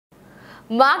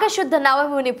మాఘశుద్ధ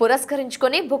నవమిని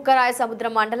పురస్కరించుకొని బుక్కరాయ సముద్ర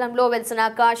మండలంలో వెలిసిన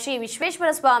కాశీ విశ్వేశ్వర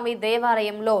స్వామి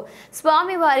దేవాలయంలో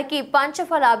స్వామివారికి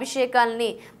పంచఫల అభిషేకాన్ని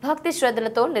భక్తి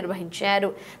శ్రద్ధలతో నిర్వహించారు.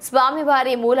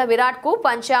 స్వామివారి మూల విరాట్కు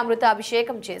పంచామృత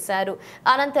అభిషేకం చేశారు.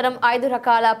 అనంతరం 5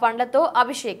 రకాల పండ్లతో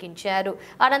అభిషేకించారు.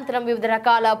 అనంతరం వివిధ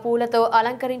రకాల పూలతో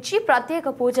అలంకరించి ప్రత్యేక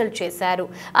పూజలు చేశారు.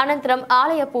 అనంతరం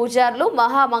ఆలయ పూజారులు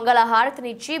మహామంగళ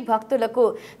హారతినిచ్చి భక్తులకు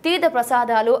తీర్థ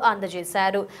ప్రసాదాలు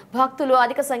అందజేశారు. భక్తులు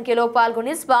అధిక సంఖ్యలో పాల్గొని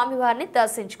స్వామివారిని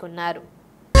దర్శించుకున్నారు.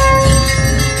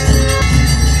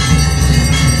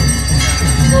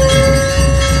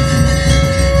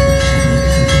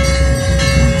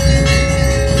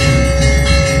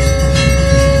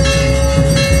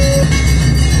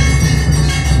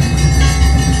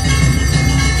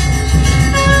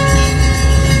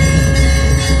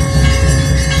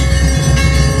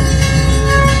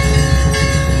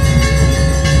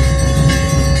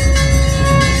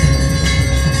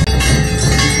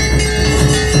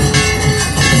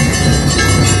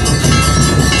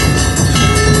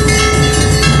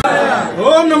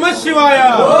 ओम नमः शिवाय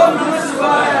ओम नमः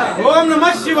शिवाय ओम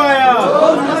नमः शिवाय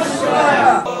ओम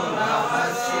नमः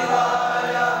शिवाय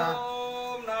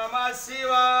ओम नमः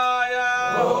शिवाय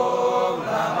ओम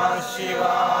नमः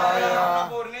शिवाय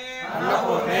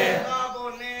अन्नपूर्णे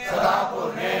सदा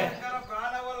पूर्णे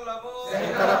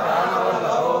शंकर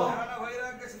प्राणवल्लभो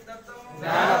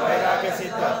ज्ञान वैराग्य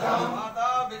सिद्धार्थम माता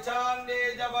विचांदे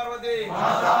च पार्वती